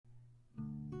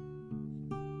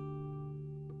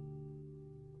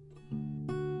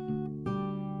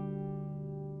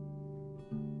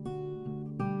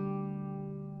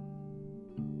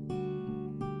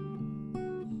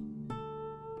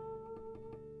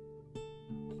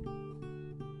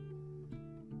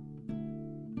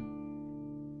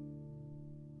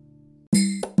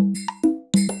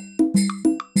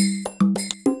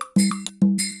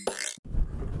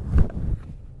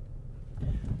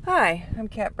I'm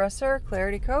Kat Bresser,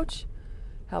 Clarity Coach,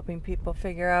 helping people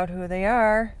figure out who they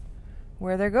are,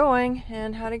 where they're going,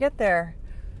 and how to get there.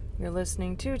 You're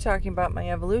listening to Talking About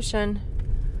My Evolution.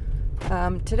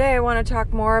 Today I want to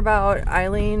talk more about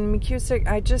Eileen McCusick.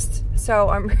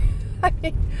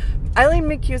 Eileen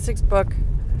McCusick's book,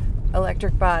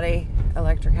 Electric Body,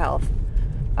 Electric Health.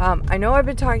 I know I've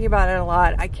been talking about it a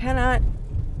lot.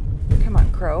 Come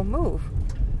on, Crow, move.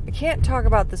 I can't talk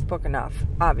about this book enough,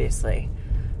 obviously.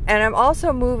 And I'm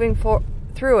also moving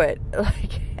through it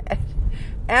like at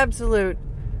absolute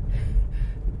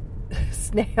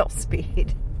snail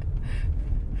speed.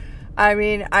 I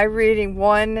mean, I'm reading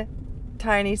one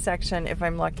tiny section, if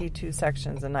I'm lucky, 2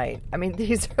 sections a night. I mean,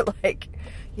 these are like,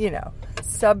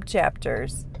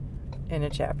 sub-chapters in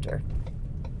a chapter.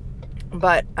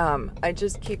 But I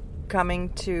just keep coming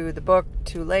to the book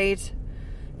too late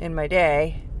in my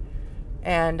day.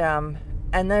 And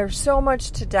there's so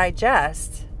much to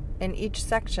digest in each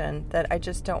section that I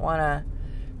just don't want to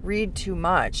read too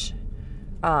much.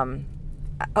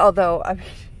 Although I'm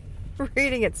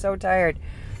reading it so tired,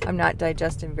 I'm not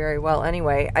digesting very well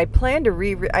anyway. I plan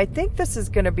to I think this is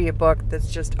going to be a book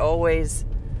that's just always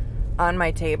on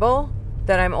my table,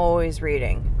 that I'm always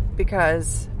reading,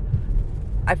 because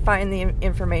I find the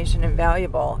information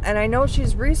invaluable. And I know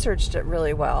she's researched it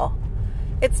really well.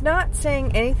 It's not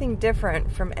saying anything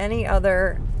different from any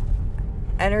other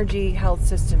energy health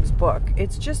systems book.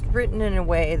 It's just written in a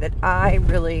way that I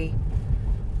really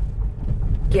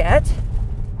get.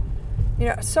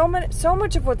 So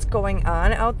much of what's going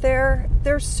on out there,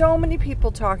 there's so many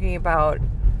people talking about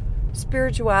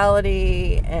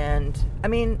spirituality, and I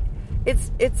mean,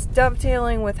 it's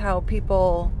dovetailing with how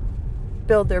people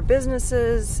build their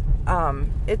businesses.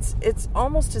 It's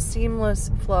almost a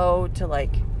seamless flow to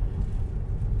like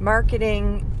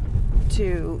marketing,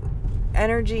 to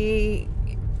energy.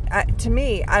 To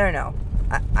me, I don't know.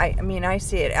 I mean, I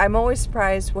see it. I'm always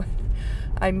surprised when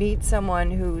I meet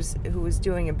someone who was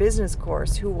doing a business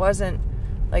course who wasn't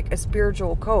like a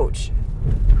spiritual coach,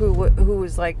 who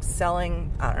was like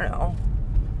selling, I don't know,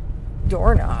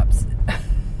 doorknobs.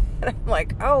 And I'm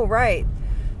like, oh, right.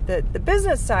 The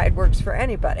business side works for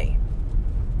anybody.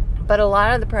 But a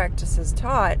lot of the practices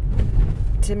taught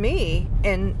to me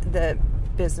in the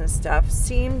business stuff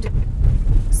seemed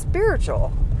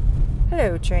spiritual.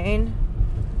 Hello, train.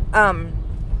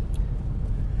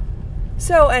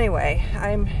 So anyway,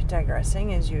 I'm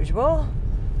digressing as usual.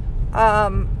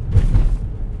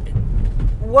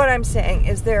 What I'm saying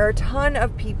is there are a ton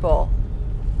of people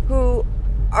who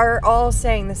are all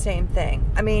saying the same thing.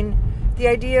 I mean, the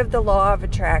idea of the law of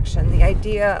attraction, the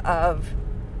idea of,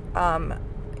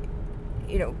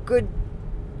 good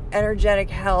energetic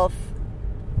health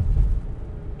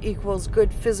equals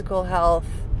good physical health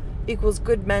equals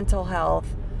good mental health,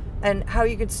 and how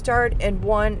you could start in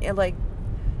one, like,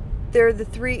 they're the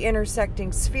 3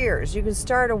 intersecting spheres. You can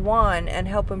start at one and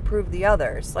help improve the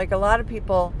others. Like, a lot of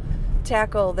people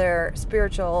tackle their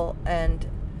spiritual and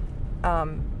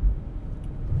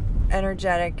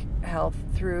energetic health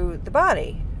through the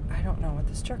body. I don't know what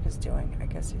this truck is doing. I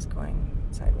guess he's going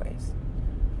sideways.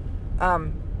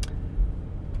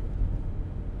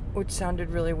 Which sounded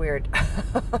really weird.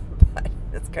 But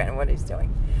that's kind of what he's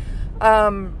doing.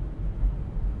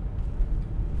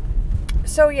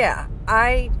 So yeah,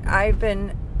 I've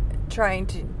been trying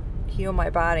to heal my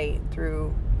body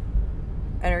through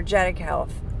energetic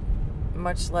health,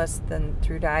 much less than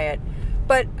through diet.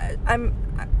 But I'm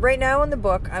right now in the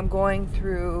book, I'm going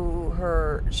through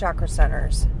her chakra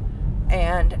centers,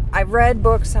 and I've read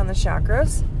books on the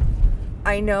chakras.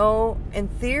 I know in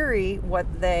theory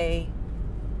what they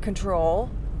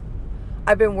control.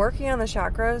 I've been working on my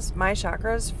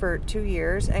chakras for 2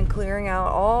 years, and clearing out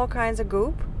all kinds of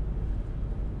goop.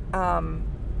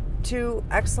 To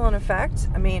excellent effect.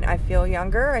 I mean, I feel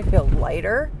younger, I feel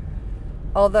lighter,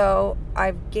 although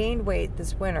I've gained weight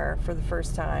this winter for the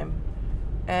first time,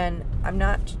 and I'm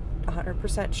not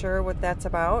 100% sure what that's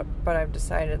about, but I've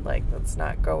decided, like, let's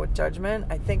not go with judgment.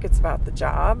 I think it's about the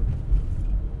job.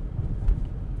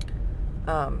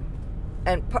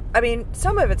 And I mean,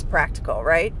 some of it's practical,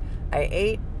 right? I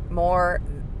ate more,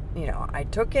 I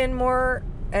took in more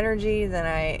energy than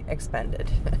I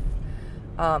expended.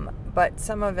 But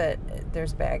some of it,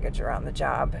 there's baggage around the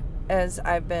job, as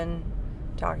I've been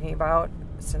talking about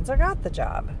since I got the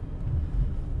job.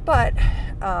 But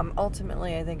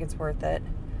ultimately, I think it's worth it.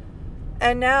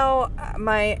 And now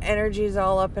my energy is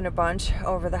all up in a bunch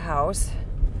over the house.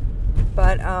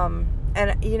 But, and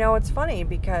it's funny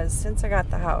because since I got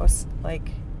the house,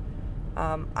 like,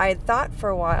 I had thought for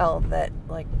a while that,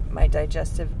 like, my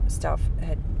digestive stuff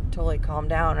had totally calmed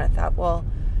down. I thought, well,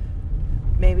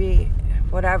 maybe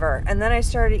whatever. And then I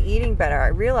started eating better. I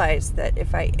realized that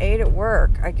if I ate at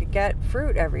work, I could get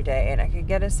fruit every day, and I could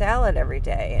get a salad every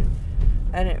day,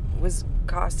 and it was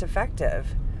cost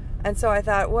effective. And so I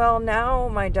thought, well, now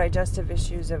my digestive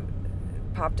issues have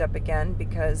popped up again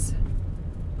because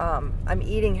I'm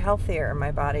eating healthier and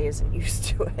my body isn't used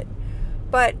to it.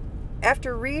 But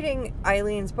after reading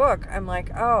Eileen's book, I'm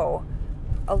like, oh,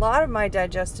 a lot of my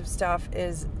digestive stuff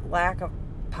is lack of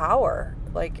power.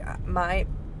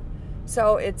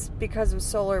 So it's because of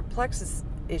solar plexus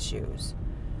issues.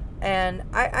 And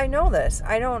I know this.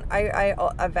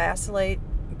 I vacillate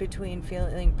between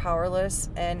feeling powerless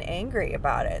and angry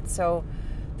about it. So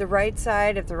the right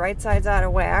side, if the right side's out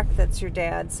of whack, that's your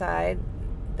dad's side,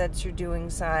 that's your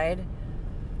doing side,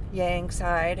 yang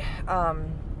side,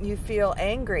 you feel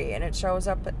angry, and it shows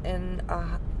up in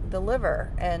the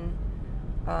liver. And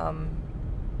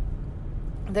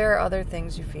there are other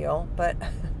things you feel, but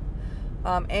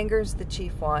anger's the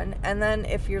chief one. And then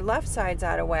if your left side's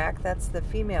out of whack, that's the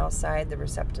female side, the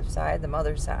receptive side, the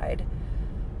mother side.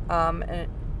 And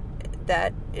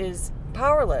that is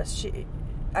powerless.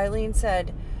 Eileen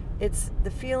said it's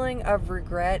the feeling of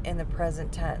regret in the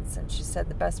present tense. And she said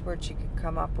the best word she could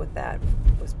come up with that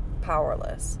was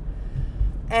powerless.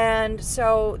 And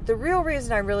so the real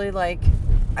reason I really like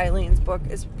Eileen's book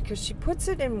is because she puts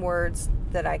it in words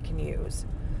that I can use.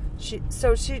 She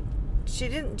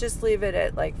didn't just leave it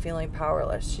at like feeling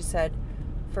powerless. She said,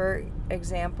 for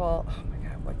example, oh my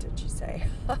God, what did she say?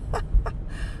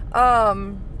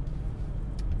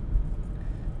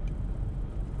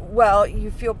 Well,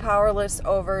 you feel powerless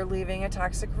over leaving a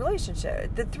toxic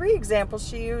relationship. The 3 examples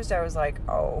she used, I was like,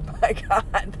 oh my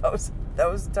God,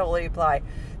 those totally apply.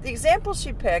 The examples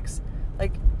she picks,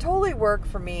 like, totally work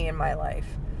for me in my life.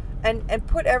 And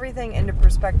put everything into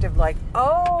perspective, like,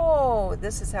 oh,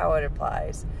 this is how it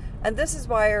applies. And this is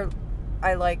why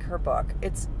I like her book.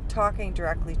 It's talking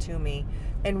directly to me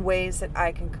in ways that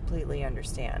I can completely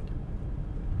understand.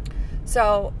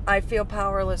 So I feel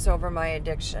powerless over my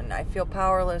addiction. I feel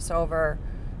powerless over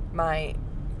my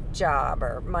job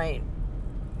or my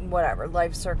whatever,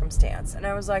 life circumstance. And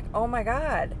I was like, oh my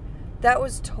God, that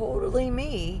was totally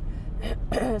me.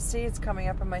 See, it's coming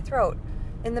up in my throat.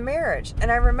 In the marriage.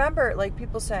 And I remember like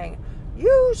people saying,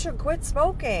 you should quit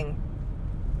smoking.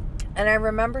 And I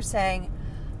remember saying,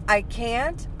 I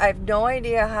can't. I have no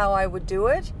idea how I would do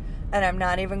it. And I'm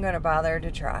not even going to bother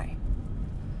to try.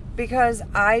 Because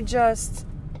I just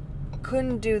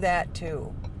couldn't do that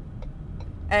too.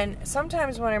 And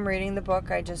sometimes when I'm reading the book,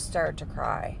 I just start to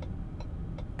cry.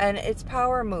 And it's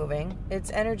power moving.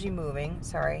 It's energy moving.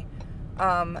 Sorry.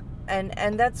 And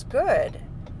that's good.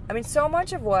 I mean, so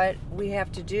much of what we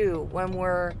have to do when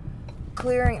we're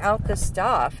clearing out this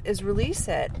stuff is release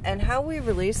it. And how we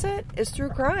release it is through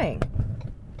crying.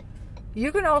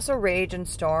 You can also rage and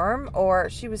storm, or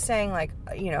she was saying, like,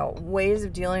 ways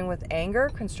of dealing with anger,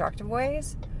 constructive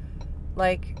ways,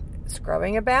 like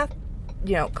scrubbing a bath,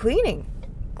 cleaning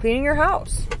your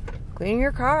house, cleaning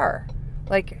your car,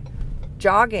 like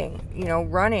jogging,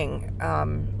 running,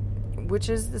 which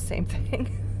is the same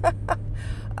thing.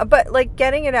 But like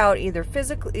getting it out either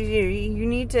physically, you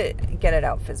need to get it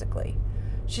out physically.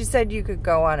 She said you could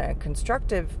go on a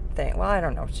constructive thing. Well, I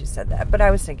don't know if she said that, but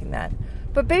I was thinking that.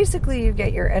 But basically you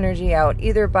get your energy out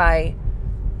either by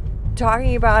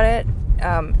talking about it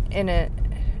in a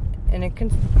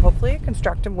hopefully a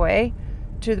constructive way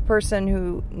to the person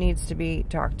who needs to be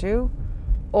talked to,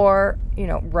 or,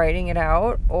 writing it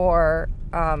out, or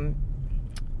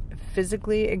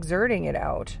physically exerting it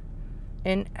out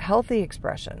in healthy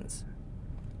expressions.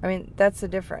 I mean, that's the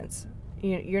difference.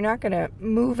 You're not going to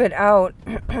move it out.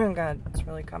 God, it's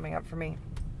really coming up for me.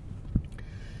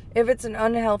 If it's an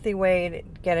unhealthy way to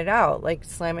get it out, like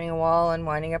slamming a wall and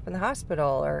winding up in the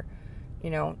hospital, or,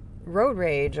 road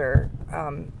rage, or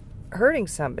hurting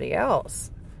somebody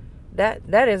else, that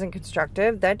isn't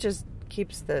constructive. That just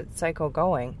keeps the cycle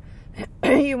going.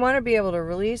 You want to be able to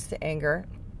release the anger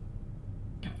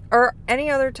or any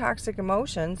other toxic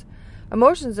emotions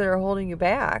that are holding you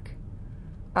back,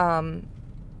 and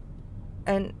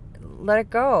let it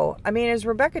go. I mean, as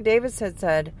Rebecca Davis had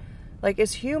said, like,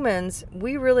 as humans,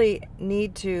 we really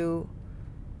need to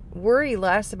worry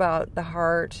less about the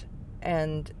heart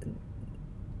and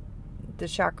the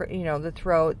chakra, the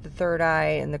throat, the third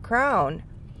eye, and the crown,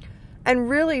 and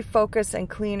really focus and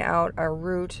clean out our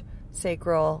root,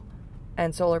 sacral,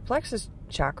 and solar plexus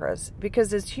chakras.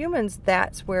 Because as humans,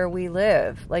 that's where we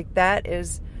live. Like, that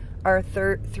is our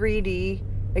 3D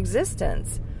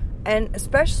existence. And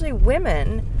especially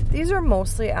women, these are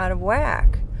mostly out of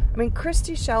whack. I mean,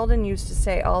 Christy Sheldon used to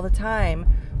say all the time,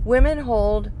 women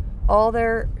hold all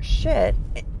their shit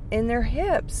in their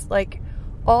hips, like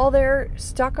all their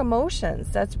stuck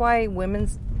emotions. That's why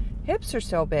women's hips are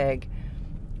so big.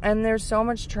 And there's so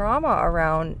much trauma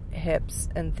around hips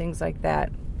and things like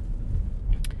that.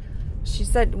 She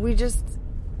said,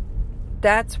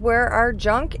 that's where our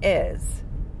junk is.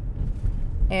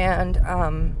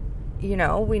 And,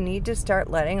 we need to start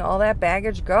letting all that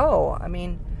baggage go. I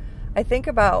mean, I think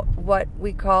about what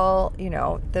we call,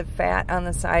 the fat on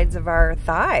the sides of our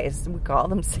thighs. We call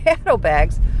them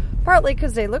saddlebags, partly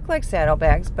because they look like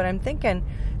saddlebags, but I'm thinking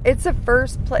it's the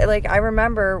first place. Like, I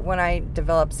remember when I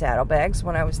developed saddlebags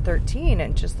when I was 13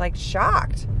 and just like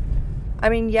shocked. I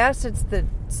mean, yes, it's the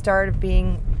start of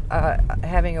being,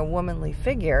 having a womanly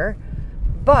figure,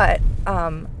 but,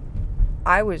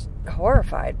 I was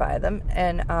horrified by them,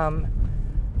 and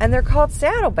they're called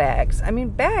saddlebags. I mean,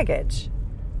 baggage,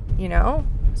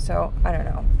 so I don't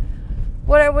know.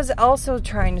 What I was also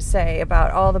trying to say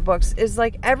about all the books is,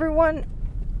 like, I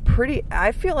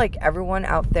feel like everyone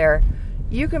out there,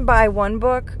 you can buy one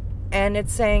book and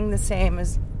it's saying the same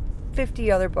as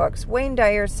 50 other books. Wayne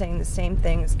Dyer is saying the same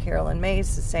thing as Carolyn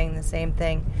Myss is saying the same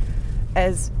thing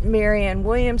as Marianne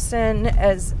Williamson,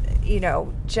 as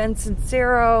Jen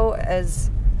Sincero,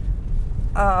 as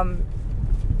Eileen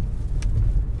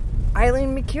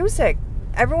McCusick.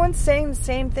 Everyone's saying the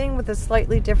same thing with a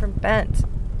slightly different bent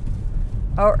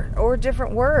or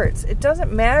different words. It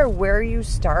doesn't matter where you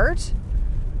start.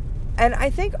 And I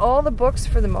think all the books,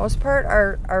 for the most part,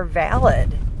 are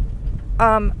valid.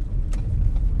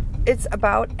 It's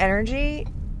about energy.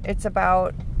 It's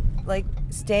about, like,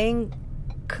 staying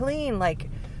clean, like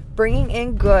bringing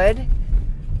in good.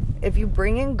 If you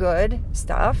bring in good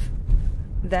stuff,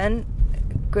 then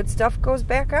good stuff goes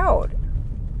back out.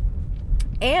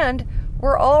 And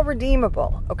we're all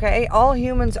redeemable, okay? All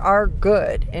humans are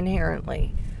good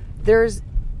inherently.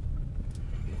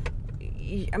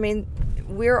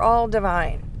 We're all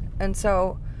divine. And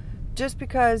so just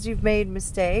because you've made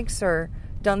mistakes or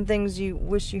done things you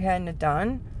wish you hadn't have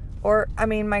done, or,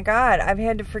 my God, I've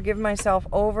had to forgive myself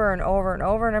over and over and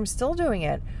over, and I'm still doing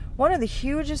it. One of the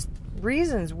hugest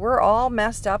reasons we're all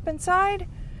messed up inside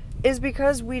is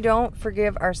because we don't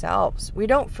forgive ourselves. We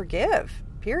don't forgive,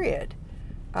 period.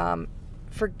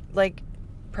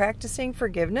 Practicing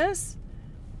forgiveness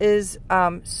is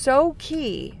so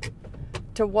key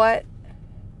to what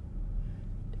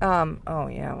I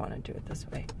want to do it this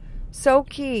way. So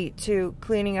key to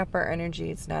cleaning up our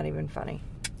energy. It's not even funny.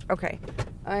 Okay,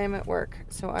 I am at work,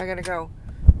 so I gotta go.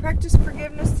 Practice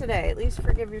forgiveness today. At least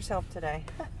forgive yourself today.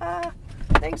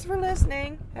 Thanks for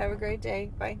listening. Have a great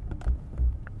day. Bye.